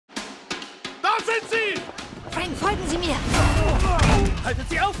Das sind sie! Frank, folgen Sie mir! Haltet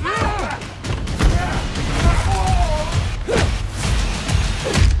sie auf!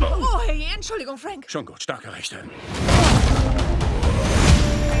 Oh, hey, Entschuldigung, Frank. Schon gut, starke Rechte.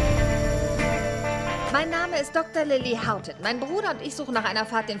 Mein Name ist Dr. Lily Houghton. Mein Bruder und ich suchen nach einer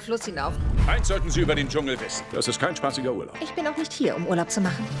Fahrt den Fluss hinauf. Eins sollten Sie über den Dschungel wissen. Das ist kein spaßiger Urlaub. Ich bin auch nicht hier, um Urlaub zu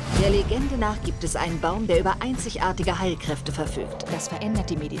machen. Der Legende nach gibt es einen Baum, der über einzigartige Heilkräfte verfügt. Das verändert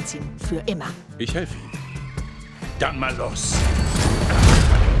die Medizin für immer. Ich helfe Ihnen. Dann mal los.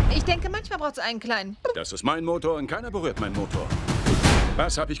 Ich denke, manchmal braucht es einen kleinen. Das ist mein Motor und keiner berührt meinen Motor.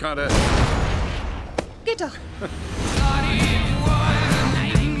 Was habe ich gerade? Geht doch.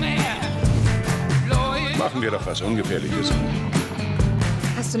 Machen wir doch was Ungefährliches.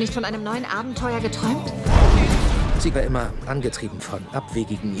 Hast du nicht von einem neuen Abenteuer geträumt? Sie war immer angetrieben von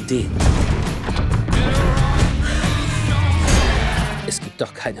abwegigen Ideen. Es gibt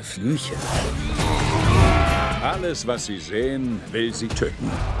doch keine Flüche. Alles, was Sie sehen, will Sie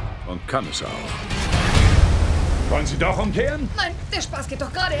töten. Und kann es auch. Wollen Sie doch umkehren? Nein, der Spaß geht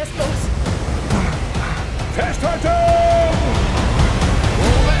doch gerade erst los. Festhaltung!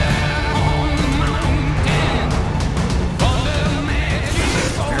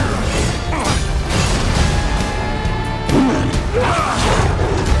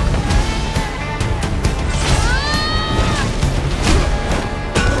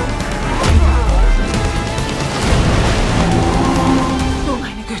 Oh,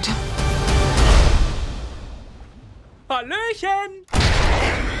 meine Güte. Hallöchen!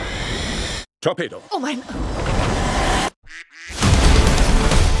 Torpedo. Oh mein...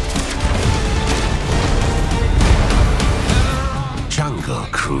 Jungle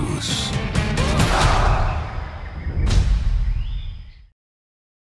Cruise.